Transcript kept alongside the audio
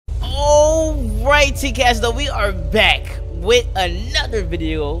Alright, T-Cast, though, we are back with another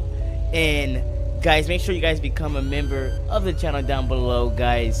video. And guys, make sure you guys become a member of the channel down below,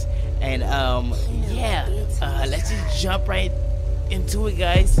 guys. And yeah, let's just jump right into it,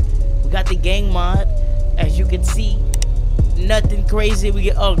 guys. We got the gang mod, as you can see. Nothing crazy. We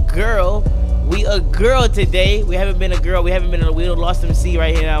get a girl. We a girl today. We haven't been a girl. We haven't been a wheel lost MC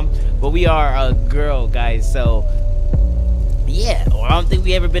right here now, but we are a girl, guys. So yeah, I don't think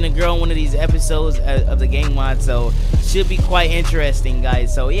we ever been a girl in one of these episodes of the gang mod, so should be quite interesting,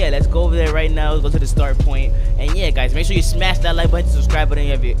 guys. So yeah, let's go over there right now. Let's go to the start point. And yeah, guys, make sure you smash that like button, subscribe button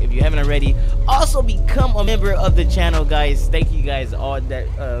if you haven't already. Also become a member of the channel, guys. Thank you guys all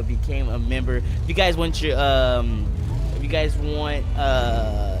that became a member. If you guys want your if you guys want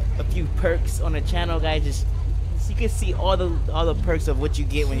a few perks on the channel, guys, just you can see all the perks of what you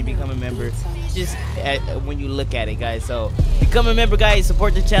get when you become a member, just when you look at it, guys. So become a member, guys.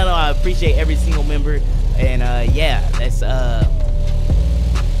 Support the channel. I appreciate every single member. And yeah, let's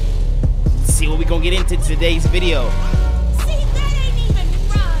see what we gonna get into today's video. See, that ain't even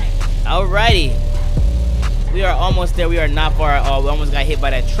right. Alrighty, we are almost there. We are not far at all. We almost got hit by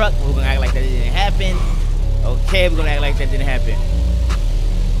that truck. We're gonna act like that didn't happen. Okay, we're gonna act like that didn't happen.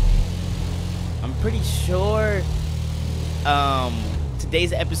 I'm pretty sure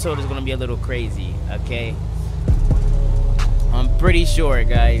today's episode is gonna be a little crazy. Okay, I'm pretty sure,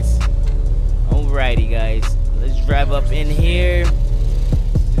 guys. Alrighty, guys, let's drive up in here.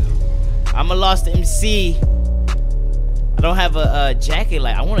 I'm a lost MC. I don't have a jacket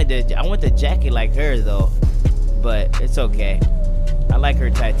like I want the jacket like her though, but it's okay. I like her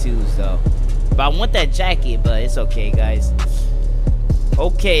tattoos though, but I want that jacket, but it's okay, guys.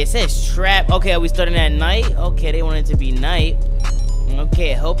 Okay, it says trap. Okay, are we starting at night? Okay, they want it to be night. Okay,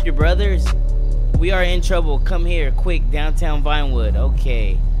 help your brothers. We are in trouble. Come here, quick, downtown Vinewood.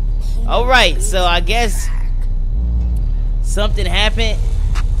 Okay. Alright, so I guess something happened.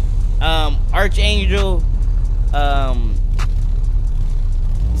 Archangel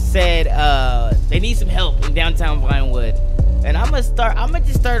said they need some help in downtown Vinewood. And I'm gonna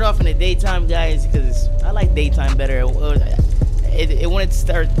just start off in the daytime, guys, because I like daytime better. It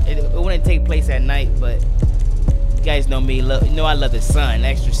wouldn't take place at night, but you guys know me. I love the sun,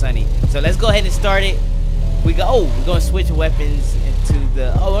 extra sunny. So let's go ahead and start it. We're gonna switch weapons into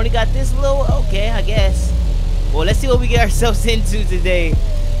the. Oh, we only got this little. Okay, I guess. Well, let's see what we get ourselves into today.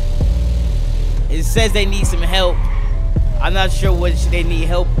 It says they need some help. I'm not sure what they need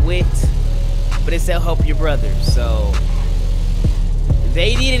help with, but it said help your brother. So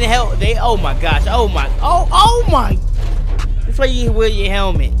they needed help. Oh my gosh. Oh my. That's why you wear your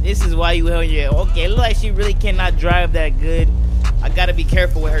helmet. This is why you wear your. Okay, it looks like she really cannot drive that good. I gotta be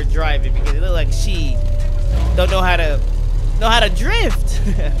careful with her driving because it looks like she don't know how to drift.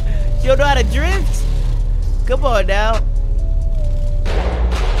 She don't know how to drift. Come on now.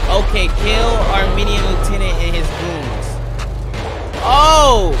 Okay, kill Armenian lieutenant and his goons.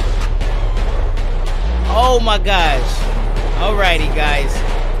 Oh my gosh. Alrighty, guys.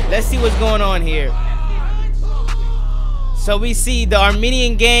 Let's see what's going on here. So we see the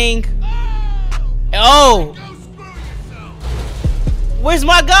Armenian gang. Oh! Where's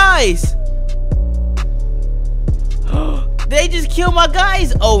my guys? They just killed my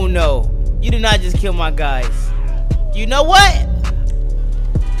guys? Oh no. You did not just kill my guys. You know what?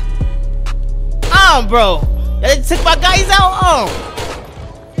 Bro. They took my guys out.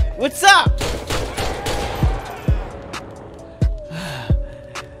 What's up?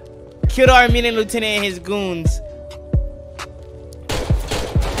 Killed the Armenian lieutenant and his goons.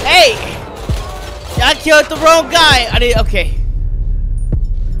 Hey! I killed the wrong guy. Okay.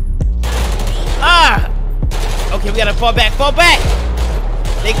 Okay, we gotta fall back.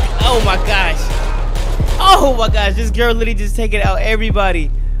 Oh my gosh. Oh my gosh, this girl literally just taking out everybody.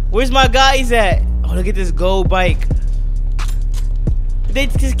 Where's my guys at? Oh, look at this gold bike. They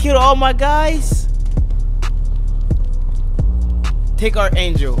just killed all my guys. Take our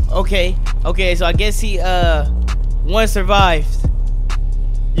angel. Okay, so I guess he one survived.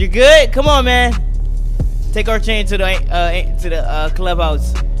 You good? Come on, man. Take our chain to the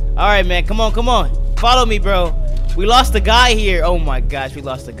clubhouse. All right, man. Come on. Follow me, bro. We lost a guy here. Oh my gosh, we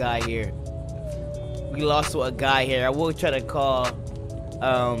lost a guy here. We lost a guy here. I will try to call.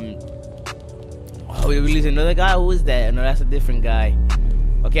 Oh, we released another guy. Who is that? No, that's a different guy.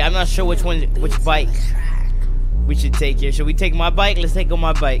 Okay, I'm not sure which bike we should take here. Should we take my bike? Let's take on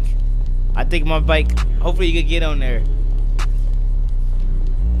my bike. I think my bike. Hopefully you can get on there.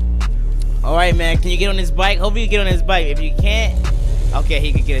 Alright, man, can you get on this bike? Hopefully you get on this bike. If you can't, okay,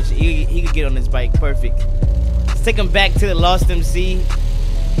 he could get on this bike. Perfect. Let's take him back to the Lost MC.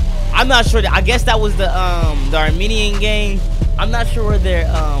 I'm not sure. I guess that was the Armenian gang. I'm not sure where their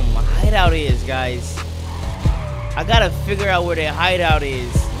hideout is, guys. I gotta figure out where their hideout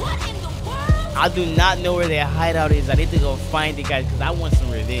is. What in the world? I do not know where their hideout is. I need to go find it, guys, because I want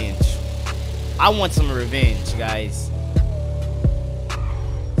some revenge. I want some revenge, guys.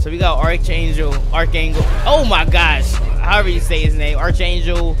 So we got Archangel. Oh my gosh. However you say his name.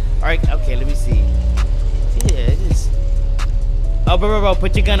 Archangel. Okay, let me see. Yeah, it is. Oh, bro,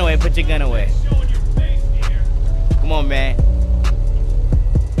 put your gun away. Put your gun away. Come on, man.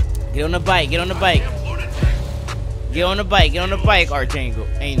 Get on the bike. Get on the bike. Get on the bike. Get on the bike, Archangel.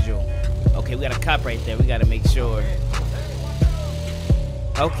 Okay, we got a cop right there. We got to make sure.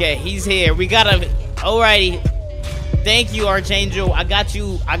 Okay, he's here. We got him. Alrighty. Thank you, Archangel. I got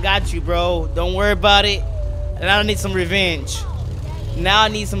you, bro. Don't worry about it. And I need some revenge. Now I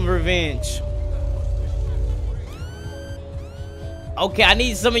need some revenge. Okay, I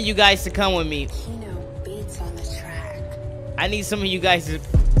need some of you guys to come with me. I need some of you guys to...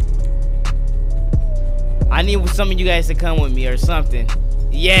 I need some of you guys to come with me or something.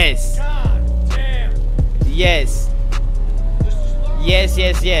 Yes. God damn. Yes.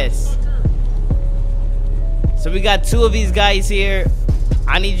 Yes. So we got 2 of these guys here.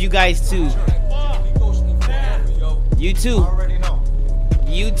 I need you guys too. You too.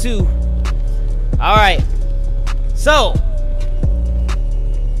 You too. Alright. So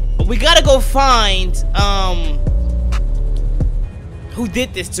we gotta go find who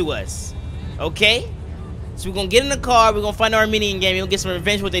did this to us. Okay? So we're gonna get in the car, we're gonna find the Armenian gang, we're gonna get some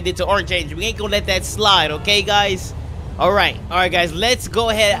revenge for what they did to Archangel. We ain't gonna let that slide, okay guys? Alright, guys, let's go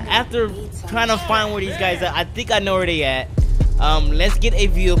ahead. After trying to find where these guys are, I think I know where they at. Let's get a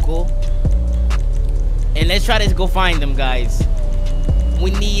vehicle and let's try to go find them, guys.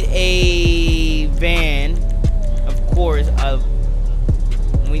 We need a van, of course.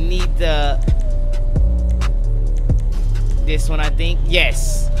 We need this one, I think.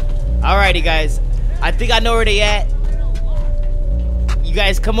 Yes. Alrighty, guys. I think I know where they at. You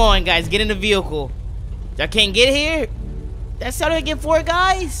guys, come on, guys, get in the vehicle. Y'all can't get here? That's how they get 4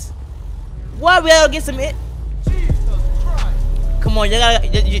 guys? What? We gotta get some it. Come on, you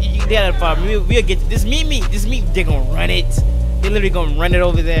gotta follow me. We'll get this. Meet me. They're gonna run it. They're literally gonna run it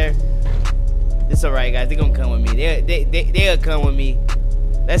over there. It's alright, guys. They're gonna come with me. They'll come with me.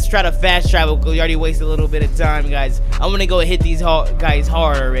 Let's try to fast travel because we already wasted a little bit of time, guys. I'm gonna go hit these guys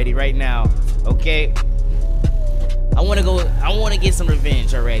hard already right now. Okay. I wanna get some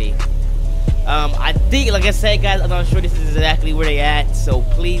revenge already. I think, like I said, guys, I'm not sure this is exactly where they at. So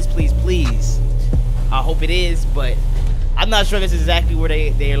please. I hope it is, but I'm not sure this is exactly where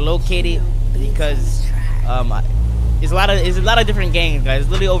they are located because it's a lot of different gangs, guys. There's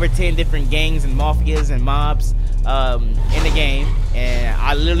literally over 10 different gangs and mafias and mobs in the game, and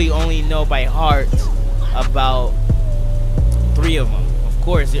I literally only know by heart about 3 of them. Of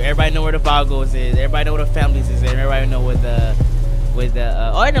course, everybody know where the Vagos is, everybody know where the Families is, and everybody know where the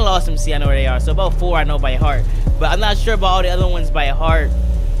and the Lost MC, I know where they are. So about 4 I know by heart, but I'm not sure about all the other ones by heart.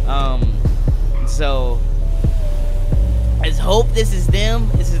 So let's hope this is them.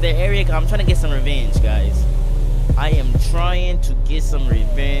 This is their area. Cause I'm trying to get some revenge, guys. I am trying to get some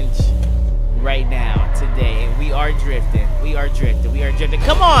revenge right now, today, and we are drifting.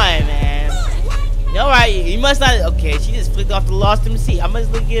 Come on, man. All right, you must not. Okay, she just flicked off the Lost MC. I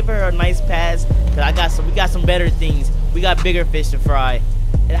must give her a nice pass because we got some better things. We got bigger fish to fry,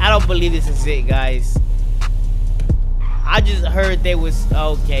 and I don't believe this is it, guys. I just heard they was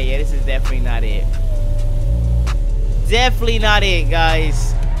okay. Yeah, this is definitely not it. Definitely not it,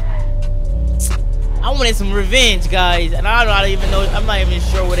 guys. I wanted some revenge, guys, and I don't even know. I'm not even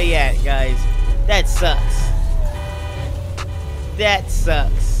sure where they at, guys. That sucks. That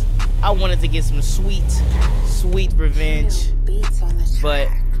sucks. I wanted to get some sweet revenge, but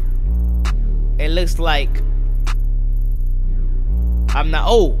it looks like I'm not.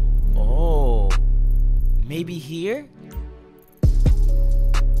 Oh, maybe here.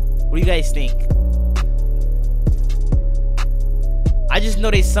 What do you guys think? I just know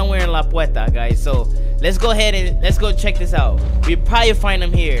they somewhere in La Puerta, guys. So let's go ahead and let's go check this out. We'll probably find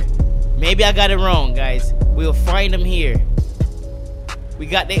them here. Maybe I got it wrong, guys. We'll find them here.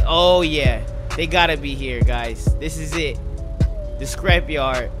 Oh yeah, they gotta be here, guys. This is it. The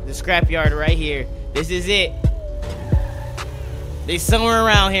scrapyard right here. This is it. They somewhere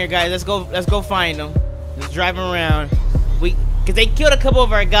around here, guys. Let's go find them. Let's drive them around. Cause they killed a couple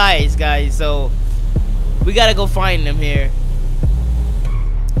of our guys, so we gotta go find them here.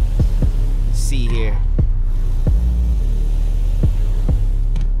 Let's see here.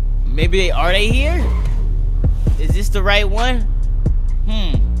 Maybe are they here? Is this the right one?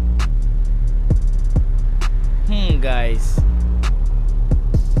 guys.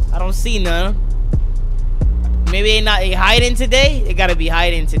 I don't see none. Maybe they hiding today? They gotta be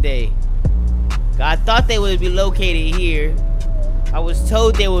hiding today. I thought they would be located here. I was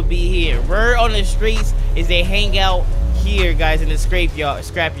told they would be here. Word on the streets is they hang out here, guys, in the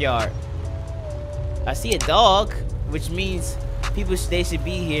scrapyard. I see a dog, which means people they should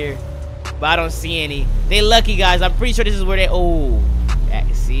be here, but I don't see any. They lucky, guys. I'm pretty sure this is where they. Oh,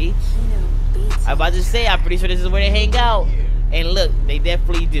 see. I'm about to say I'm pretty sure this is where they hang out. And look, they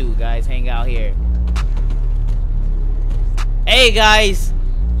definitely do, guys, hang out here. Hey, guys.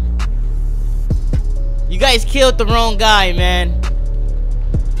 You guys killed the wrong guy, man.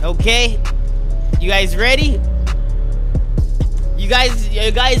 Okay? You guys ready? You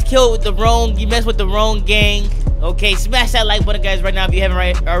guys killed the wrong, you messed with the wrong gang. Okay, smash that like button, guys, right now if you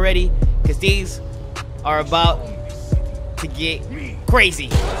haven't already. Because these are about to get crazy.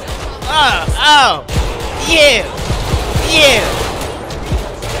 Oh, yeah. Yeah.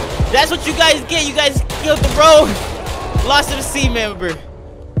 That's what you guys get. You guys killed the wrong Lost of Sea member.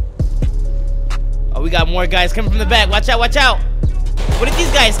 Oh, we got more guys coming from the back. Watch out, watch out. Where did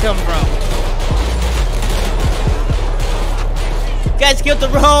these guys come from? You guys killed the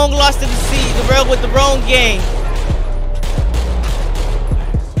wrong Lost of the Sea, the rail with the wrong gang.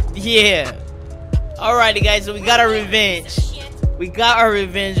 Yeah. Alrighty, guys, so we got our revenge. We got our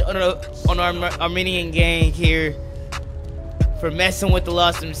revenge on our Armenian gang here for messing with the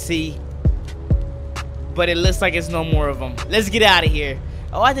Lost in the Sea. But it looks like it's no more of them. Let's get out of here.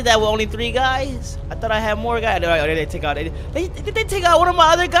 Oh, I did that with only 3 guys? I thought I had more guys. Oh, did they take out? Did they take out one of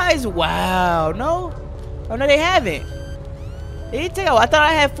my other guys? Wow, no. Oh, no, they haven't. They didn't take out. I thought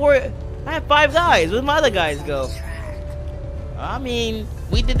I had 4. I had 5 guys. Where'd my other guys go? I mean,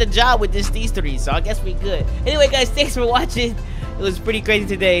 we did the job with these 3, so I guess we good. Anyway, guys, thanks for watching. It was pretty crazy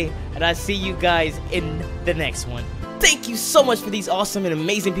today, and I'll see you guys in the next one. Thank you so much for these awesome and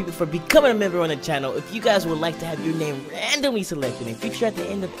amazing people for becoming a member on the channel. If you guys would like to have your name randomly selected and featured at the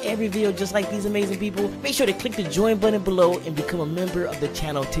end of every video just like these amazing people, make sure to click the join button below and become a member of the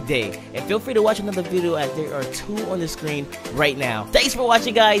channel today. And feel free to watch another video as there are 2 on the screen right now. Thanks for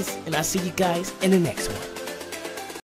watching, guys, and I'll see you guys in the next one.